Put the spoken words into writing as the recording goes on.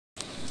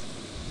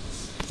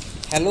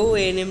Hello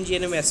ANM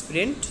GNM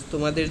aspirant,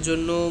 তোমাদের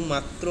জন্য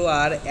মাত্র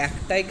আর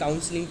একটাই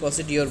কাউন্সেলিং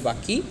প্রসিডিওর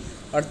বাকি,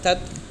 অর্থাৎ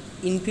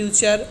ইন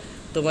ফিউচার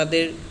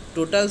তোমাদের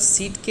টোটাল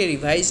সিটকে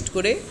রিভাইজড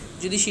করে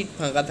যদি সিট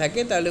ফাঁকা থাকে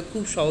তাহলে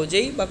খুব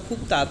সহজেই বা খুব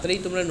তাড়াতাড়ি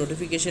তোমরা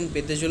নোটিফিকেশন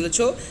পেতে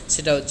চলেছো।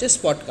 সেটা হচ্ছে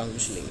স্পট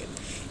কাউন্সেলিংয়ের।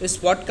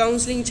 স্পট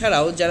কাউন্সেলিং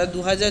ছাড়াও যারা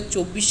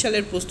 2024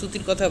 সালের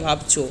প্রস্তুতির কথা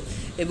ভাবছো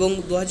এবং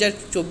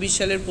 2024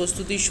 সালের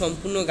প্রস্তুতির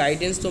সম্পূর্ণ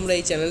গাইডেন্স তোমরা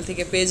এই চ্যানেল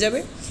থেকে পেয়ে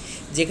যাবে,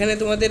 যেখানে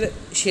তোমাদের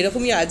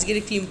সেরকমই আজকের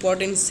একটি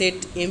important set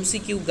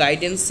MCQ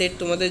guidance set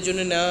তোমাদের জন্য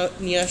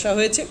নিয়ে আসা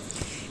হয়েছে।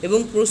 এবং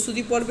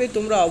প্রস্তুতি পর্বে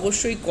তোমরা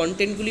অবশ্যই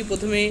কন্টেন্টগুলি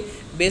প্রথমে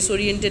বেস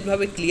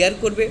ওরিয়েন্টেডভাবে ক্লিয়ার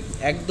করবে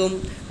একদম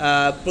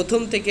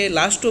প্রথম থেকে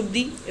লাস্ট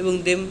অবধি, এবং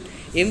দেন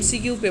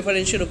এমসিকিউ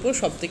প্রেফারেন্সের ওপর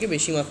সবথেকে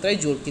বেশি মাত্রায়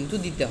জোর কিন্তু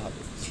দিতে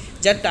হবে।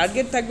 যার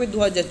টার্গেট থাকবে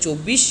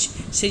 2024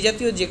 সেই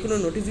জাতীয় যে কোনো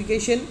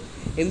নোটিফিকেশন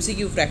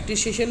এমসিকিউ প্র্যাকটিস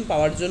সেশন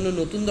পাওয়ার জন্য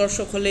নতুন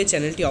দর্শক হলে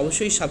চ্যানেলটি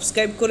অবশ্যই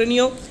সাবস্ক্রাইব করে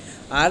নিও,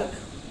 আর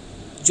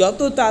যত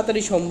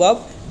তাড়াতাড়ি সম্ভব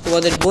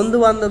তোমাদের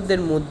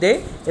বন্ধুবান্ধবদের মধ্যে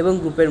এবং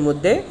গ্রুপের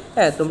মধ্যে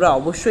তোমরা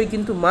অবশ্যই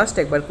কিন্তু মাস্ট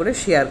একবার করে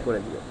শেয়ার করে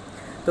দিও।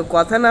 তো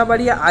কথা না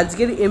বাড়িয়ে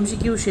আজকের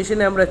এমসিকিউ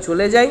সেশনে আমরা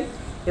চলে যাই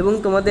এবং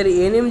তোমাদের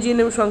এএনএম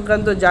জিএনএম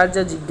সংক্রান্ত যার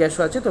যা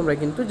জিজ্ঞাসা আছে তোমরা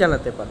কিন্তু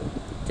জানাতে পারো,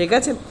 ঠিক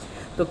আছে?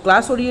 তো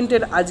ক্লাস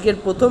ওরিয়েন্টেড আজকের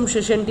প্রথম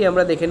সেশনটি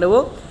আমরা দেখে নেব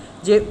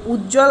যে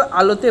উজ্জ্বল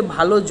আলোতে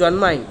ভালো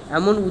জন্মায়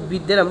এমন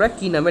উদ্ভিদদের আমরা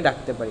কী নামে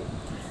ডাকতে পারি।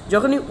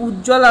 যখনই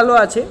উজ্জ্বল আলো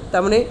আছে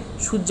তার মানে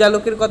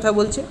সূর্যালোকের কথা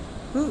বলছে,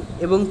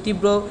 এবং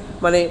তীব্র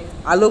মানে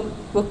আলোক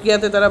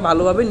প্রক্রিয়াতে তারা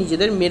ভালোভাবে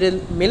নিজেদের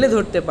মেলে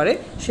ধরতে পারে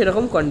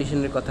সেরকম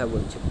কন্ডিশনের কথা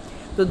বলছে।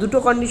 তো দুটো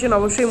কন্ডিশন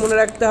অবশ্যই মনে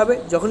রাখতে হবে।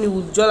 যখনই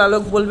উজ্জ্বল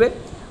আলোক বলবে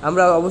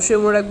আমরা অবশ্যই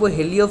মনে রাখবো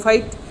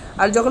হেলিওফাইট,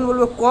 আর যখন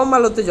বলবো কম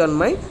আলোতে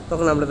জন্মায়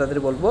তখন আমরা তাদের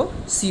বলবো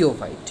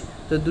সিওফাইট।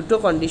 তো দুটো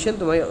কন্ডিশন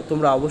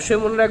তোমরা অবশ্যই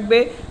মনে রাখবে।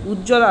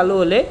 উজ্জ্বল আলো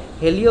হলে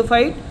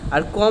হেলিওফাইট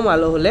আর কম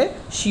আলো হলে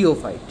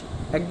সিওফাইট।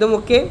 একদম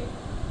ওকে?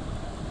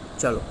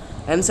 চলো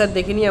অ্যান্সার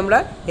দেখে নিই আমরা।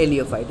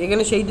 হেলিওফাইট,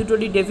 এখানে সেই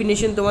দুটোরই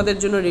ডেফিনেশন তোমাদের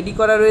জন্য রেডি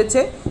করা রয়েছে,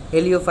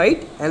 হেলিওফাইট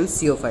অ্যান্ড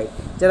সিওফাইট।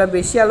 যারা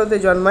বেশি আলোতে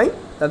জন্মায়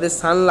তাদের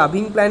সান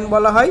লাভিং প্ল্যান্ট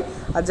বলা হয়,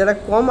 আর যারা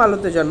কম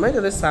আলোতে জন্মায়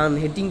তাদের সান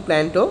হেটিং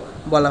প্ল্যান্টও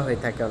বলা হয়ে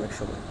থাকে অনেক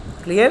সময়।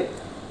 ক্লিয়ার?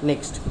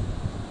 নেক্সট,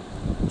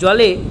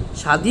 জলে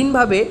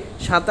স্বাধীনভাবে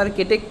সাঁতার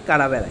কেটে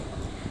কারা বেড়ায়?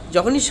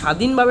 যখনই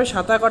স্বাধীনভাবে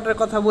সাঁতার কাটার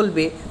কথা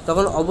বলবে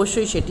তখন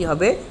অবশ্যই সেটি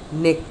হবে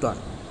নেকটন,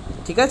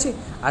 ঠিক আছে?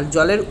 আর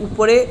জলের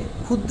উপরে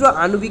ক্ষুদ্র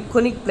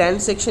আণুবীক্ষণিক প্ল্যান্ট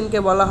সেকশনকে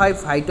বলা হয়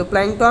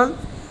ফাইটোপ্ল্যাঙ্কটন।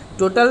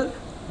 টোটাল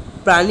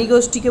প্রাণী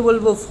গোষ্ঠীকে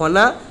বলবো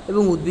ফনা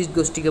এবং উদ্ভিদ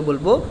গোষ্ঠীকে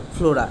বলবো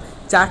ফ্লোরা।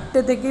 চারটে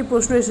থেকেই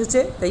প্রশ্ন এসেছে,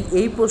 তাই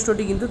এই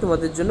প্রশ্নটি কিন্তু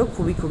তোমাদের জন্য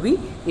খুবই খুবই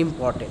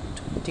ইম্পর্টেন্ট,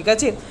 ঠিক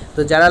আছে?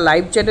 তো যারা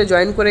লাইভ চ্যাটে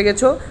জয়েন করে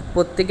গেছো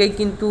প্রত্যেকেই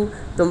কিন্তু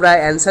তোমরা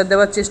অ্যান্সার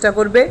দেওয়ার চেষ্টা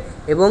করবে,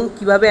 এবং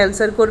কিভাবে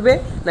অ্যান্সার করবে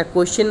না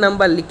কোয়েশ্চেন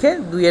নাম্বার লিখে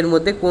দুইয়ের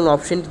মধ্যে কোন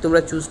অপশানটি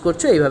তোমরা চুজ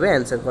করছো এইভাবে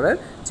অ্যান্সার করার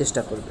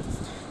চেষ্টা করবে।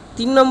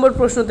 3 নম্বর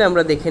প্রশ্নতে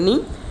আমরা দেখে নিই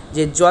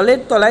যে জলের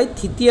তলায়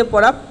থিতিয়ে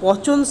পড়া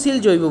পচনশীল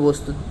জৈব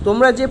বস্তু।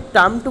 তোমরা যে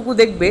টার্মটুকু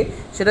দেখবে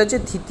সেটা হচ্ছে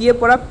থিতিয়ে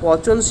পড়া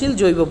পচনশীল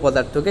জৈব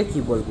পদার্থকে কি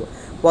বলবো?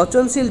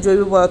 পচনশীল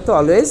জৈব পদার্থ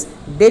অলওয়েজ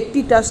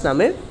ডেট্রিটাস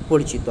নামে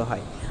পরিচিত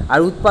হয়। আর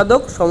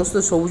উৎপাদক সমস্ত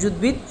সবুজ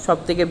উদ্ভিদ,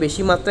 সবথেকে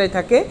বেশি মাত্রায়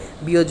থাকে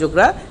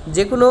বিয়োজকরা,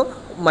 যে কোনো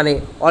মানে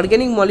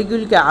অর্গ্যানিক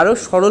মলিকিউলকে আরও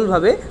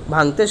সরলভাবে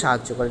ভাঙতে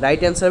সাহায্য করে।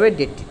 রাইট অ্যান্সার হবে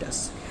ডেট্রিটাস।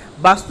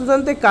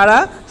 বাস্তুতন্ত্রে কারা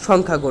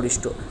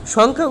সংখ্যাগরিষ্ঠ?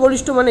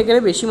 সংখ্যাগরিষ্ঠ মানে এখানে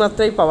বেশি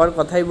মাত্রায় পাওয়ার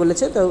কথাই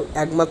বলেছে, তো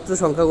একমাত্র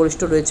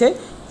সংখ্যাগরিষ্ঠ রয়েছে।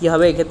 কী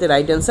হবে এক্ষেত্রে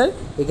রাইট অ্যান্সার?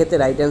 এক্ষেত্রে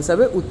রাইট অ্যান্সার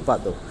হবে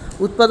উৎপাদক।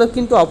 উৎপাদক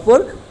কিন্তু অপর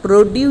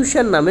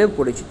প্রোডিউসার নামেও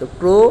পরিচিত,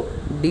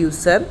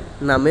 প্রোডিউসার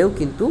নামেও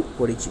কিন্তু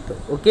পরিচিত।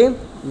 ওকে,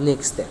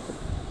 নেক্সট দেখো,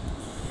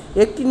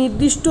 একটি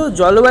নির্দিষ্ট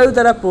জলবায়ু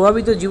দ্বারা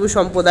প্রভাবিত জীব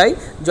সম্প্রদায়।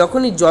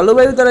 যখনই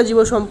জলবায়ু দ্বারা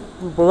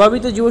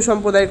প্রভাবিত জীব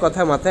সম্প্রদায়ের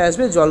কথা মাথায়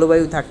আসবে,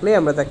 জলবায়ু থাকলে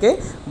আমরা তাকে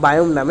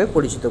বায়োম নামে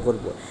পরিচিত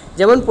করব।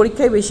 যেমন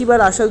পরীক্ষায় বেশিবার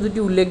আসা দুটি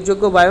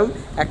উল্লেখযোগ্য বায়োম,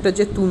 একটা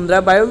হচ্ছে তুন্দ্রা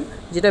বায়োম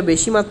যেটা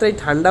বেশি মাত্রায়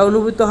ঠান্ডা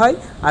অনুভূত হয়,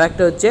 আর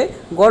একটা হচ্ছে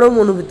গরম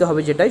অনুভূত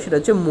হবে সেটা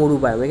হচ্ছে মরু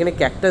বায়োম। এখানে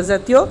ক্যাকটাস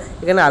জাতীয়,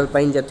 এখানে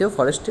আলপাইন জাতীয়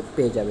ফরেস্ট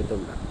পেয়ে যাবে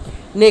তোমরা।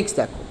 নেক্সট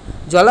দেখো,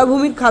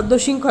 জলাভূমির খাদ্য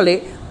শৃঙ্খলে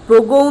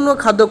প্রগৌণ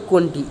খাদক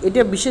কোনটি?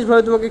 এটা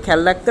বিশেষভাবে তোমাকে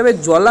খেয়াল রাখতে হবে।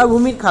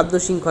 জলাভূমির খাদ্য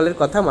শৃঙ্খলের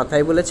কথা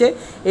মাথায় বলেছে,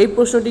 এই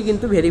প্রশ্নটি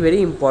কিন্তু ভেরি ভেরি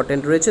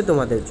ইম্পর্ট্যান্ট রয়েছে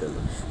তোমাদের জন্য।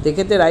 তো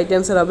এক্ষেত্রে রাইট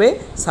অ্যান্সার হবে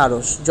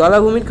সারস।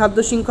 জলাভূমির খাদ্য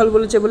শৃঙ্খল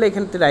বলেছে বলে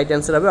এখানে রাইট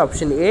অ্যান্সার হবে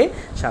অপশন এ,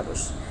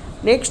 সারস।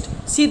 নেক্সট,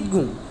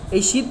 শীতঘুম।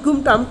 এই শীতঘুম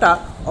টার্মটা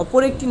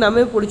অপর একটি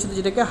নামেও পরিচিত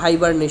যেটাকে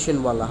হাইবারনেশন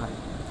বলা হয়।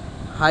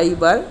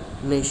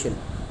 হাইবারনেশন,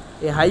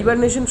 এই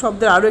হাইবারনেশন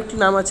শব্দের আরও একটি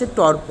নাম আছে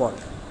টরপর।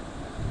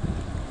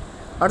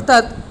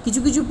 অর্থাৎ কিছু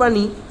কিছু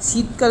প্রাণী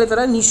শীতকালে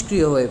তারা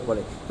নিষ্ক্রিয় হয়ে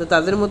পড়ে, তো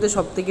তাদের মধ্যে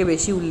সবথেকে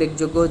বেশি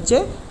উল্লেখযোগ্য হচ্ছে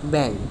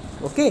ব্যাঙ।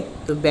 ওকে,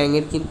 তো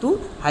ব্যাঙের কিন্তু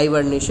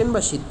হাইবারনেশন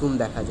বা শীতঘুম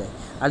দেখা যায়।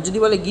 আর যদি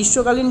বলে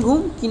গ্রীষ্মকালীন ঘুম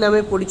কী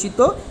নামে পরিচিত?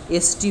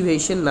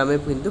 এস্টিভেশন নামে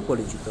কিন্তু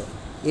পরিচিত।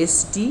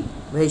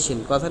 এস্টিভেশন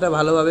কথাটা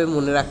ভালোভাবে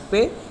মনে রাখবে,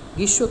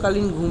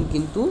 গ্রীষ্মকালীন ঘুম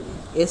কিন্তু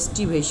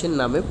এস্টিভেশন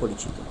নামে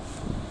পরিচিত।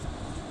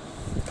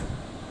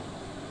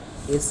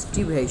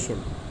 এস্টিভেশন।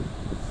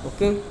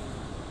 ওকে,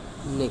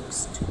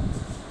 নেক্সট,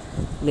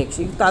 নেক্সট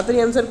একটু তাড়াতাড়ি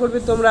অ্যান্সার করবে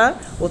তোমরা।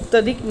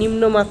 অত্যাধিক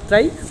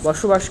নিম্নমাত্রায়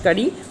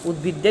বসবাসকারী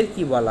উদ্ভিদদের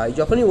কি বলা হয়?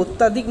 যখনই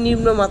অত্যাধিক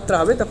নিম্নমাত্রা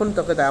হবে তখন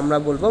তোকে আমরা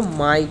বলবো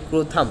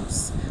মাইক্রোথামস।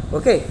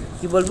 ওকে,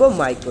 কি বলবো?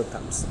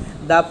 মাইক্রোথামস।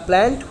 The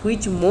plant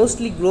which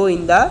mostly grow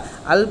in the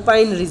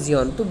alpine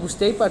region. তো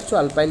বুঝতেই পারছো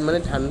আলপাইন মানে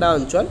ঠান্ডা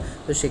অঞ্চল,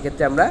 তো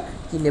সেক্ষেত্রে আমরা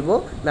কি নেব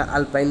না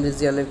আলপাইন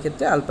রিজিয়নের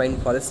ক্ষেত্রে আলপাইন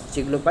ফরেস্ট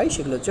যেগুলো পাই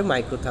সেগুলো হচ্ছে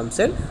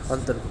মাইক্রোথামসের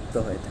অন্তর্ভুক্ত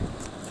হয়ে থাকে।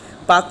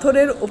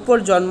 পাথরের ওপর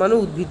জন্মানো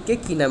উদ্ভিদকে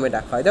কী নামে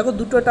ডাকা হয়? দেখো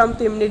দুটো টার্ম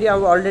তো এমনি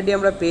অলরেডি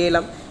আমরা পেয়ে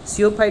এলাম।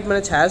 সিওফাইট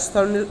মানে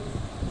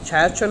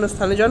ছায়াচ্ছন্ন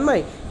স্থানে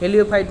জন্মায়,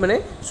 হেলিওফাইট মানে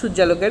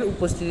সূর্যালোকের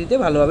উপস্থিতিতে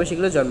ভালোভাবে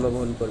সেগুলো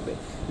জন্মগ্রহণ করবে।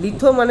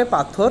 লিথো মানে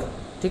পাথর,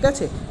 ঠিক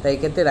আছে, তাই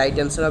এক্ষেত্রে রাইট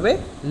অ্যান্সার হবে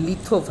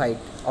lithophyte,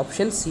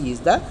 option C is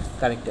the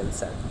correct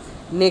answer.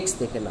 Next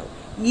দেখে নাও,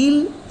 ইল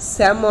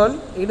স্যামন,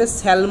 এটা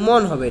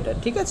স্যালমন হবে এটা,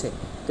 ঠিক আছে,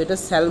 তো এটা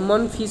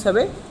স্যালমন ফিশ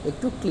হবে,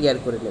 একটু ক্লিয়ার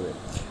করে নেবে।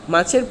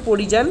 মাছের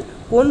পরিযান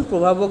কোন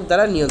প্রভাবক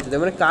দ্বারা নিয়ন্ত্রিত,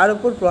 মানে কার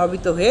ওপর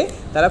প্রভাবিত হয়ে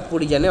তারা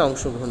পরিযানে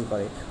অংশগ্রহণ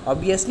করে?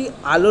 অবভিয়াসলি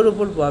আলোর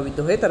ওপর প্রভাবিত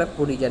হয়ে তারা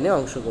পরিযানে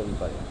অংশগ্রহণ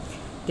করে,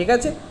 ঠিক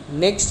আছে।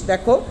 নেক্সট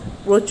দেখো,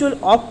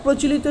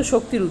 অপ্রচলিত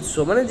শক্তির উৎস,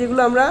 মানে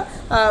যেগুলো আমরা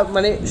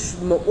মানে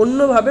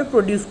অন্যভাবে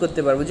প্রডিউস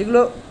করতে পারবো,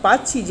 যেগুলো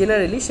পাচ্ছি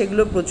জেনারেলি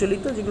সেগুলো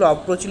প্রচলিত, যেগুলো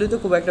অপ্রচলিত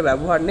খুব একটা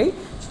ব্যবহার নেই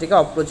সেটাকে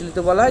অপ্রচলিত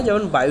বলা হয়।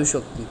 যেমন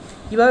বায়ুশক্তি,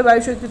 কীভাবে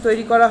বায়ুশক্তি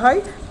তৈরি করা হয়?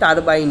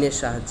 টারবাইনের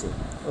সাহায্যে।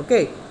 ওকে,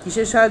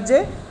 কিসের সাহায্যে?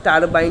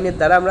 টারবাইনের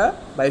দ্বারা আমরা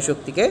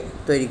বায়ুশক্তিকে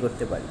তৈরি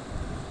করতে পারি।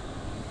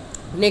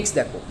 নেক্সট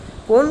দেখো,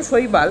 কোন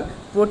শৈবাল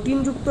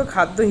প্রোটিনযুক্ত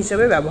খাদ্য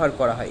হিসেবে ব্যবহার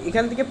করা হয়?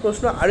 এখান থেকে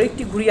প্রশ্ন আরও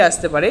একটি ঘুরিয়ে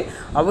আসতে পারে,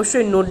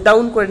 অবশ্যই নোট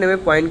ডাউন করে নেবে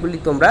পয়েন্টগুলি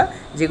তোমরা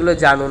যেগুলো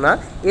জানো না।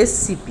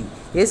 এসসিপি,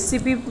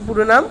 এসসিপি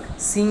পুরো নাম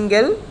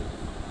সিঙ্গেল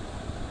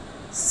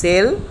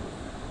সেল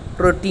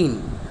প্রোটিন,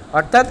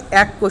 অর্থাৎ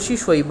এককোষী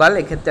শৈবাল,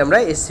 এক্ষেত্রে আমরা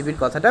এসসিপির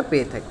কথাটা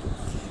পেয়ে থাকি,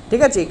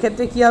 ঠিক আছে।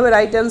 এক্ষেত্রে কী হবে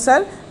right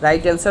answer?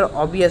 Right answer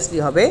obviously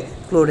হবে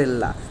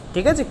ক্লোরেল্লা,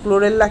 ঠিক আছে।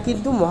 ক্লোরেল্লা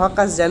কিন্তু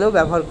মহাকাশযানেও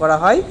ব্যবহার করা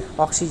হয়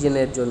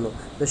অক্সিজেনের জন্য,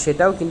 তো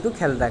সেটাও কিন্তু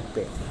খেয়াল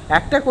রাখবে।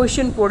 একটা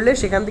কোয়েশ্চেন পড়লে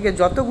সেখান থেকে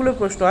যতগুলো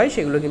প্রশ্ন হয়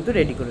সেগুলো কিন্তু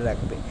রেডি করে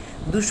রাখবে।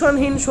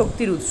 দূষণহীন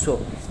শক্তির উৎস,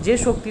 যে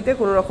শক্তিতে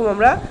কোনো রকম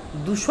আমরা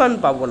দূষণ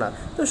পাবো না,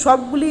 তো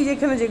সবগুলি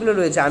যেখানে যেগুলো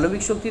রয়েছে,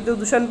 আণবিক শক্তিতেও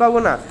দূষণ পাবো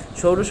না,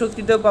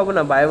 সৌরশক্তিতেও পাবো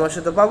না,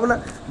 বায়োমাসেতেও পাবো না,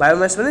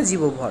 বায়োমাস মানে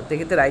জীবভর,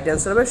 সেক্ষেত্রে রাইট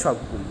অ্যান্সার হবে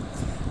সবগুলি।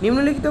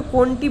 নিম্নলিখিত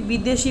কোনটি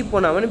বিদেশি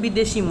পোনা, মানে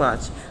বিদেশি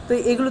মাছ? তো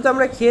এগুলো তো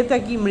আমরা খেয়ে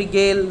থাকি,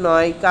 মৃগেল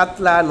নয়,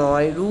 কাতলা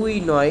নয়, রুই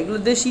নয়, এগুলো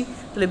দেশি,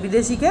 তাহলে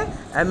বিদেশিকে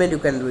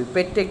আমেরিকান রুই।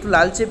 পেটটা একটু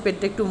লালচে,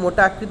 পেটটা একটু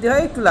মোটা আকৃতি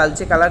হয়, একটু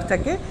লালচে কালার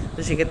থাকে, তো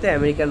সেক্ষেত্রে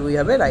আমেরিকান রুই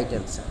হবে রাইট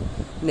অ্যান্সার।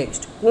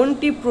 নেক্সট,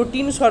 কোনটি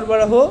প্রোটিন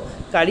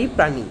সরবরাহকারী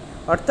প্রাণী,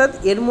 অর্থাৎ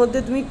এর মধ্যে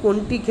তুমি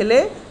কোনটি খেলে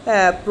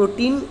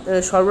প্রোটিন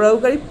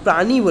সরবরাহকারী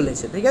প্রাণী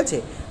বলেছে, ঠিক আছে।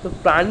 তো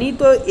প্রাণী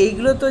তো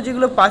এইগুলো তো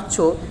যেগুলো পাচ্ছ,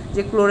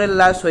 যে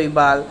ক্লোরেল্লা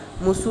শৈবাল,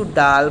 মুসুর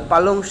ডাল,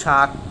 পালং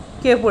শাক,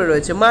 কে পড়ে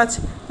রয়েছে? মাছ,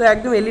 তো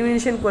একদম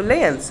এলিমিনেশন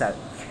করলেই অ্যান্সার।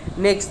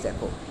 নেক্সট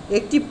দেখো,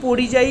 একটি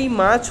পরিযায়ী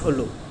মাছ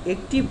হলো,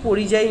 একটি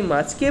পরিযায়ী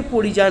মাছকে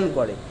পরিযান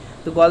করে,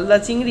 তো গলদা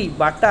চিংড়ি,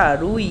 বাটা,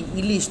 রুই,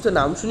 ইলিশ, তো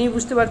নাম শুনেই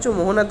বুঝতে পারছো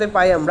মোহনাতে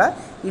পাই আমরা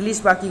ইলিশ,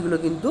 বাকিগুলো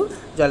কিন্তু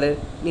জলের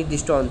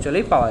নির্দিষ্ট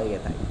অঞ্চলেই পাওয়া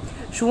গিয়ে থাকে।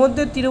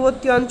 সমুদ্রের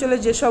তীরবর্তী অঞ্চলে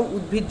যেসব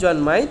উদ্ভিদ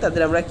জন্মায়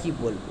তাদের আমরা কি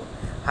বলবো?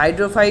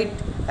 Hydrophyte,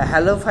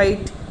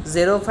 halophyte,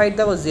 xerophyte.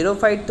 দেখো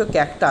জেরোফাইট তো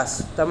ক্যাকটাস,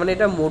 তার মানে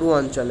এটা মরু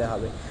অঞ্চলে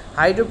হবে।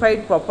 হাইড্রোফাইট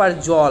প্রপার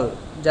জল,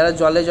 যারা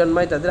জলে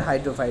জন্মায় তাদের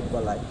হাইড্রোফাইট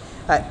বলা হয়,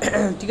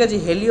 ঠিক আছে।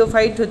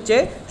 হেলিওফাইট হচ্ছে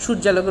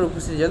সূর্যালোকের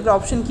উপস্থিতি, যন্ত্র।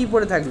 অপশন কি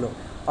পড়ে থাকলো?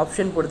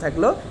 অপশন পড়ে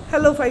থাকলো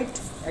হ্যালোফাইট,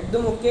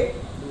 একদম ওকে।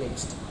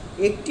 নেক্সট,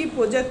 একটি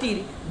প্রজাতির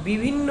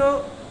বিভিন্ন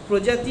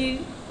প্রজাতির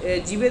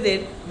জীবেদের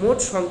মোট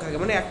সংখ্যাকে,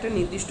 মানে একটা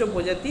নির্দিষ্ট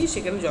প্রজাতি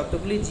সেখানে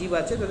যতগুলি জীব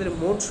আছে তাদের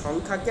মোট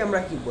সংখ্যাকে আমরা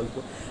কি বলবো?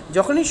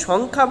 যখনই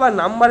সংখ্যা বা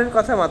নাম্বারের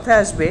কথা মাথায়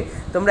আসবে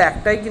তোমরা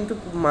একটাই কিন্তু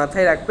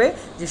মাথায় রাখবে,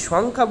 যে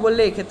সংখ্যা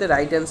বললে এক্ষেত্রে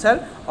রাইট অ্যান্সার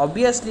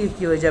অবভিয়াসলি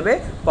কী হয়ে যাবে?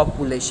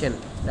 পপুলেশন।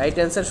 রাইট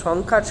অ্যান্সার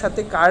সংখ্যার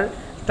সাথে কার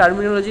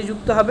টার্মিনোলজি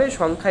যুক্ত হবে?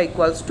 সংখ্যা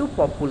ইকুয়ালস টু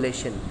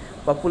পপুলেশন।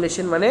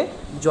 পপুলেশন মানে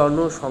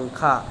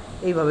জনসংখ্যা,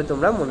 এইভাবে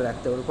তোমরা মনে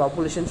রাখতে পারো।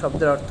 পপুলেশন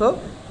শব্দের অর্থ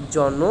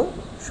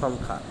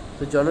জনসংখ্যা,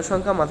 তো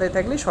জনসংখ্যা মাথায়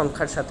থাকলে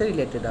সংখ্যার সাথে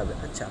রিলেটেড হবে।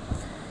 আচ্ছা,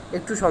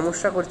 একটু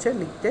সমস্যা করছে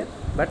লিখতে,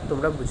 বাট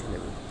তোমরা বুঝে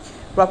নেবে।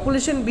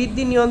 পপুলেশন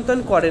বৃদ্ধি নিয়ন্ত্রণ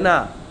করে না,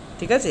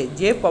 ঠিক আছে,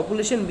 যে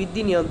পপুলেশন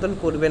বৃদ্ধি নিয়ন্ত্রণ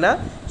করবে না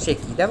সে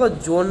কি? দেখো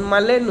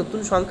জন্মালে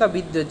নতুন সংখ্যা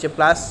বৃদ্ধি হচ্ছে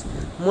প্লাস,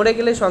 মরে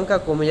গেলে সংখ্যা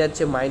কমে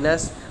যাচ্ছে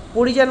মাইনাস,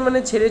 পরিযান মানে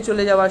ছেড়ে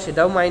চলে যাওয়া,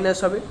 সেটাও মাইনাস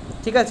হবে,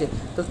 ঠিক আছে।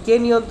 তো কে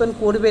নিয়ন্ত্রণ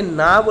করবে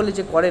না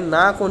বলেছে, করে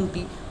না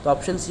কোনটি? তো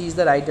option C is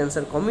the right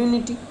answer,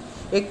 community.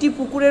 একটি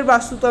পুকুরের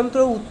বাস্তুতন্ত্র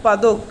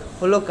উৎপাদক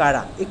হলো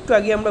কারা? একটু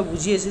আগে আমরা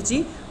বুঝিয়ে এসেছি,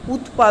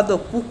 উৎপাদক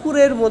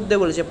পুকুরের মধ্যে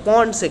বলেছে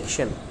পন্ড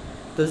সেকশন,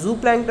 তো জু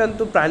প্ল্যাঙ্কটন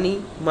তো প্রাণী,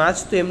 মাছ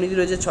তো এমনিতে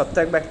রয়েছে,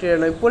 ছত্রাক ব্যাকটেরিয়া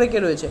নয়, পরে কে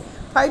রয়েছে?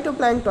 ফাইটো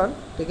প্ল্যাঙ্কটন,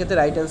 এক্ষেত্রে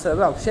রাইট অ্যান্সার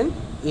হবে অপশন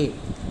এ।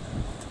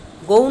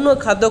 গৌণ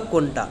খাদক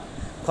কোনটা?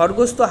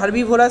 খরগোশ তো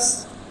হার্বিভোরাস,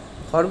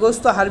 খরগোশ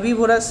তো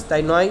হার্বিভোরাস,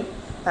 তাই নয়।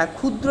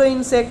 ক্ষুদ্র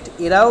ইনসেক্ট,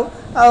 এরাও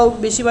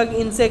বেশিরভাগ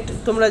ইনসেক্ট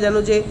তোমরা জানো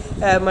যে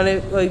মানে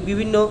ওই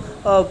বিভিন্ন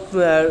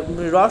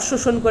রস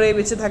শোষণ করে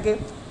বেঁচে থাকে।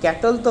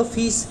 ক্যাটল তো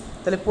ফিশ,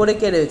 তাহলে পরে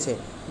কে রয়েছে?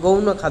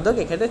 গৌণ খাদক,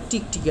 এখানে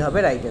টিকটিকি হবে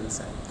রাইট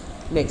অ্যান্সার।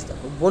 নেক্সট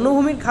দেখো,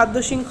 বনভূমির খাদ্য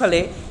শৃঙ্খলে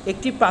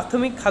একটি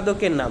প্রাথমিক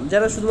খাদকের নাম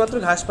যারা শুধুমাত্র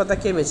ঘাস পাতা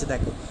খেয়ে বেঁচে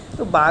থাকে।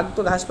 তো বাঘ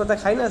তো ঘাস পাতা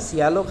খায় না,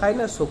 শিয়ালও খায়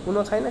না,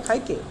 শকুনও খায় না,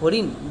 খায় কে?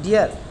 হরিণ,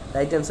 ডিয়ার।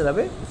 রাইট অ্যান্সার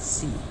হবে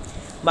সি।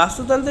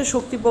 বাস্তুতন্ত্রের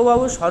শক্তি প্রবাহ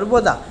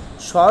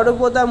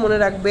সর্বদা মনে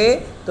রাখবে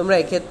তোমরা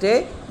এক্ষেত্রে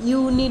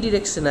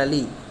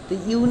ইউনিডিরেকশনালি। তো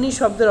ইউনি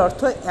শব্দের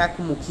অর্থ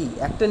একমুখী,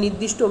 একটা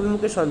নির্দিষ্ট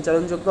অভিমুখে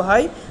সঞ্চালনযোগ্য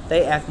হয়,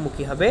 তাই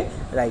একমুখী হবে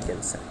রাইট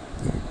অ্যান্সার।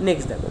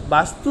 নেক্সট দেখো,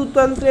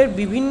 বাস্তুতন্ত্রের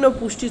বিভিন্ন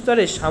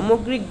পুষ্টিস্তরের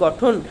সামগ্রিক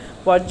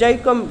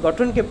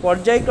গঠনকে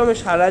পর্যায়ক্রমে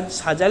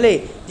সাজালে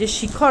যে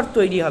শিখর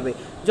তৈরি হবে।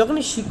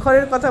 যখনই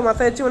শিখরের কথা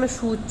মাথায় হচ্ছে মানে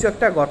সুউচ্চ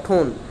একটা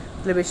গঠন,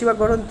 তাহলে বেশিরভাগ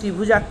গঠন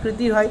ত্রিভুজ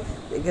আকৃতির হয়,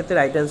 এক্ষেত্রে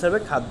রাইট অ্যান্সার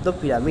হবে খাদ্য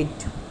পিরামিড।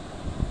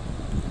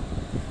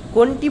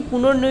 কোনটি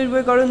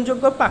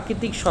পুনর্নবীকরণযোগ্য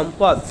প্রাকৃতিক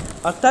সম্পদ?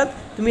 অর্থাৎ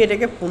তুমি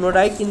এটাকে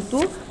পুনরায় কিন্তু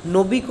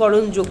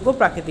নবীকরণযোগ্য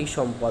প্রাকৃতিক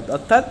সম্পদ,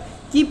 অর্থাৎ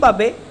কি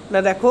পাবে না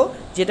দেখো,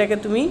 যেটাকে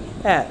তুমি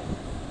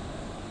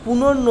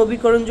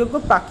পুনর্নবীকরণযোগ্য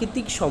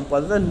প্রাকৃতিক সম্পদ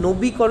অর্থাৎ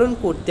নবীকরণ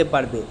করতে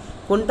পারবে।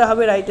 কোনটা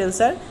হবে রাইট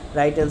অ্যান্সার?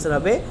 রাইট অ্যান্সার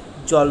হবে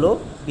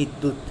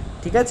জলবিদ্যুৎ।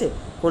 ঠিক আছে,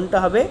 কোনটা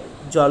হবে?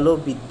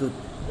 জলবিদ্যুৎ।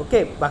 ওকে,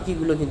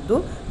 বাকিগুলো কিন্তু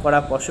করা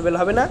পসিবল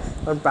হবে না,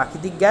 কারণ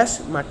প্রাকৃতিক গ্যাস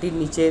মাটির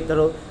নিচে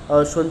ধরো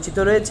সঞ্চিত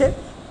রয়েছে,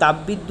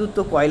 তাপবিদ্যুৎ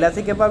তো কয়লা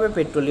থেকে পাবে,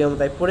 পেট্রোলিয়াম,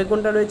 তাই পরে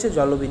কোনটা রয়েছে?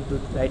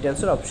 জলবিদ্যুৎ। Right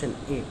answer option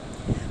A.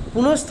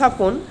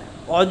 পুনঃস্থাপন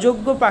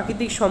অযোগ্য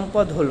প্রাকৃতিক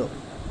সম্পদ হলো,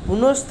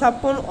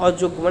 পুনঃস্থাপন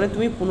অযোগ্য মানে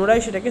তুমি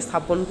পুনরায় সেটাকে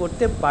স্থাপন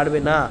করতে পারবে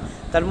না,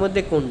 তার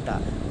মধ্যে কোনটা?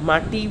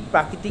 মাটি,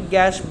 প্রাকৃতিক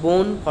গ্যাস,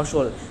 বন,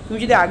 ফসল। তুমি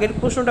যদি আগের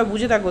প্রশ্নটা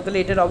বুঝে থাকো তাহলে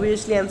এটার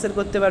অবভিয়াসলি অ্যান্সার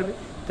করতে পারবে,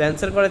 তো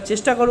অ্যান্সার করার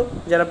চেষ্টা করো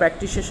যারা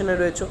প্র্যাকটিস সেশনে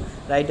রয়েছে।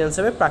 রাইট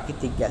অ্যান্সার হবে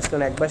প্রাকৃতিক গ্যাস,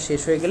 কারণ একবার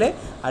শেষ হয়ে গেলে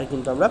আর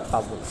কিন্তু আমরা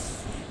পাবো না।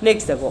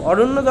 নেক্সট দেখো,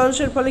 অরণ্য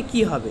ধ্বংসের ফলে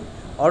কি হবে?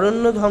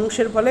 অরণ্য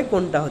ধ্বংসের ফলে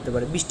কোনটা হতে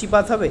পারে?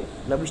 বৃষ্টিপাত হবে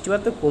না,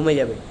 বৃষ্টিপাত তো কমে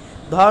যাবে।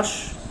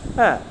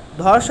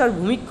 ধস আর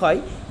ভূমিক্ষয়,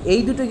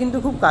 এই দুটো কিন্তু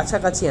খুব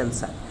কাছাকাছি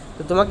অ্যান্সার,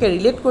 তো তোমাকে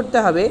রিলেট করতে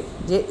হবে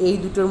যে এই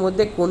দুটোর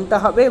মধ্যে কোনটা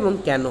হবে এবং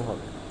কেন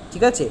হবে।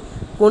 ঠিক আছে,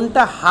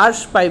 কোনটা হ্রাস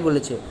পায়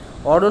বলেছে,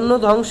 অরণ্য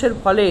ধ্বংসের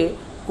ফলে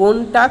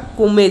কোনটা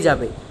কমে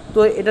যাবে, তো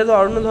এটা তো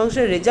অরণ্য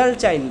ধ্বংসের রেজাল্ট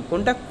চাইনি,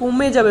 কোনটা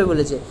কমে যাবে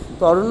বলেছে,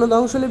 তো অরণ্য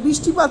ধ্বংস হলে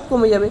বৃষ্টিপাত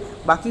কমে যাবে,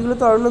 বাকিগুলো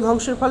তো অরণ্য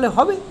ধ্বংসের ফলে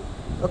হবে।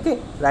 ওকে,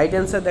 রাইট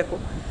অ্যান্সার দেখো,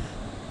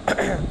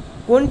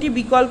 কোনটি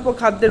বিকল্প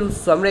খাদ্যের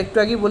উৎস? আমরা একটু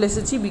আগেই বলে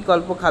এসেছি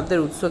বিকল্প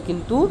খাদ্যের উৎস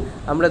কিন্তু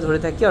আমরা ধরে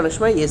থাকি অনেক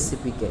সময়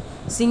এসসিপিকে,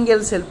 সিঙ্গেল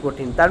সেল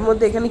প্রোটিন। তার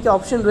মধ্যে এখানে কি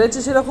অপশন রয়েছে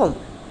সেরকম?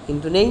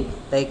 কিন্তু নেই,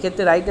 তাই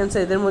এক্ষেত্রে রাইট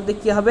অ্যান্সার এদের মধ্যে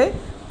কী হবে?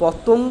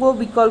 পতঙ্গ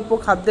বিকল্প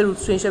খাদ্যের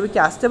উৎস হিসাবে কি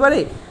আসতে পারে?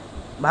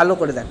 ভালো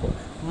করে দেখো,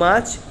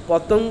 মাছ,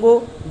 পতঙ্গ,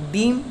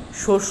 ডিম,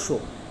 শস্য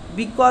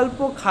বিকল্প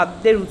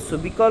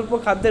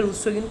খাদ্যের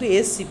উৎস কিন্তু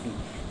এসসিপি,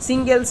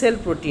 সিঙ্গেল সেল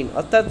প্রোটিন,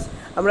 অর্থাৎ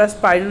আমরা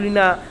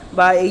স্পাইরুলিনা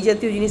বা এই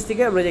জাতীয় জিনিস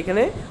থেকে আমরা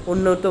যেখানে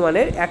উন্নত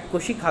মানের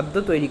এককোষী খাদ্য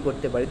তৈরি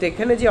করতে পারি। তো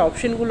এখানে যে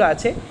অপশানগুলো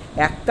আছে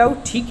একটাও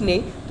ঠিক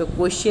নেই, তো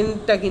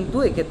কোয়েশ্চেনটা কিন্তু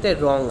এক্ষেত্রে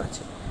রং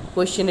আছে,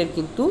 কোয়েশ্চেনের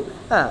কিন্তু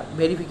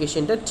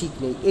ভেরিফিকেশনটা ঠিক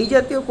নেই। এই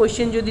জাতীয়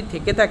কোয়েশ্চেন যদি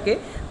থেকে থাকে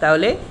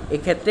তাহলে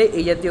এক্ষেত্রে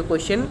এই জাতীয়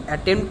কোয়েশ্চেন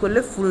অ্যাটেম্প্ট করলে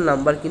ফুল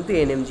নাম্বার কিন্তু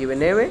এনএম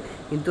জিএনএমে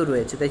কিন্তু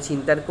রয়েছে, তাই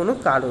চিন্তার কোনো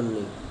কারণ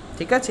নেই।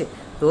 ঠিক আছে,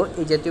 তো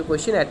এই জাতীয়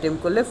কোয়েশ্চেন অ্যাটেম্প্ট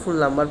করলে ফুল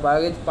নাম্বার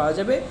পাওয়া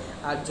যাবে,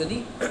 আর যদি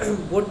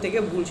বোর্ড থেকে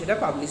ভুল সেটা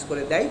পাবলিশ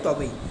করে দেয়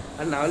তবেই,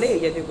 আর না হলে এই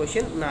জাতীয়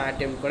কোয়েশ্চেন না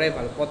অ্যাটেম্প্ট করাই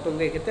ভালো।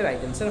 পতঙ্গের ক্ষেত্রে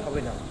রাইট অ্যান্সার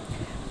হবে না।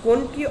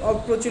 কোনটি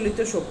অপ্রচলিত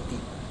শক্তি?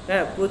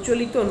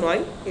 প্রচলিত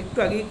নয়, একটু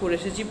আগেই করে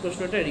এসেছি,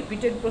 প্রশ্নটা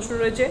রিপিটেড প্রশ্ন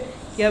রয়েছে।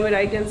 কী হবে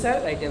রাইট অ্যান্সার?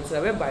 রাইট অ্যান্সার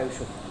হবে বায়ু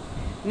শক্তি।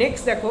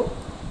 নেক্সট দেখো,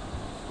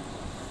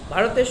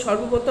 ভারতের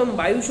সর্বপ্রথম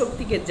বায়ু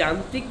শক্তিকে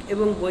যান্ত্রিক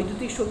এবং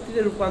বৈদ্যুতিক শক্তিতে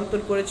রূপান্তর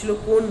করেছিল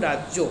কোন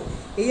রাজ্য?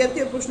 এই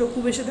জাতীয় প্রশ্ন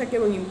খুব এসে থাকে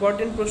এবং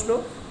ইম্পর্টেন্ট প্রশ্ন।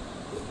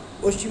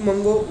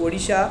 পশ্চিমবঙ্গ,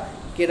 ওড়িশা,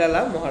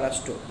 কেরালা,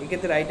 মহারাষ্ট্র।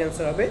 এক্ষেত্রে রাইট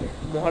অ্যান্সার হবে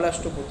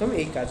মহারাষ্ট্র প্রথম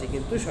এই কাজে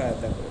কিন্তু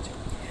সহায়তা করেছে।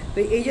 তো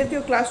এই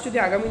জাতীয় ক্লাস যদি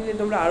আগামী দিনে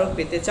তোমরা আরও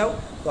পেতে চাও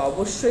তো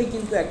অবশ্যই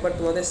কিন্তু একবার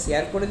তোমাদের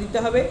শেয়ার করে দিতে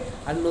হবে,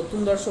 আর নতুন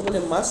দর্শক হলে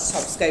মাস্ট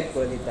সাবস্ক্রাইব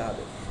করে দিতে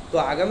হবে। তো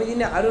আগামী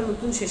দিনে আরও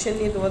নতুন সেশন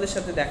নিয়ে তোমাদের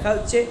সাথে দেখা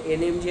হচ্ছে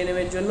এনএম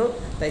জিএনএমের জন্য,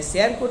 তাই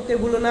শেয়ার করতে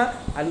ভুলো না,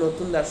 আর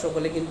নতুন দর্শক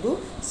হলে কিন্তু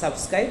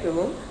সাবস্ক্রাইব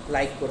এবং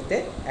লাইক করতে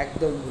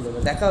একদম ভুলো না।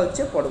 দেখা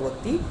হচ্ছে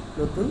পরবর্তী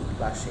নতুন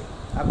ক্লাসে।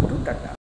 Up to tata.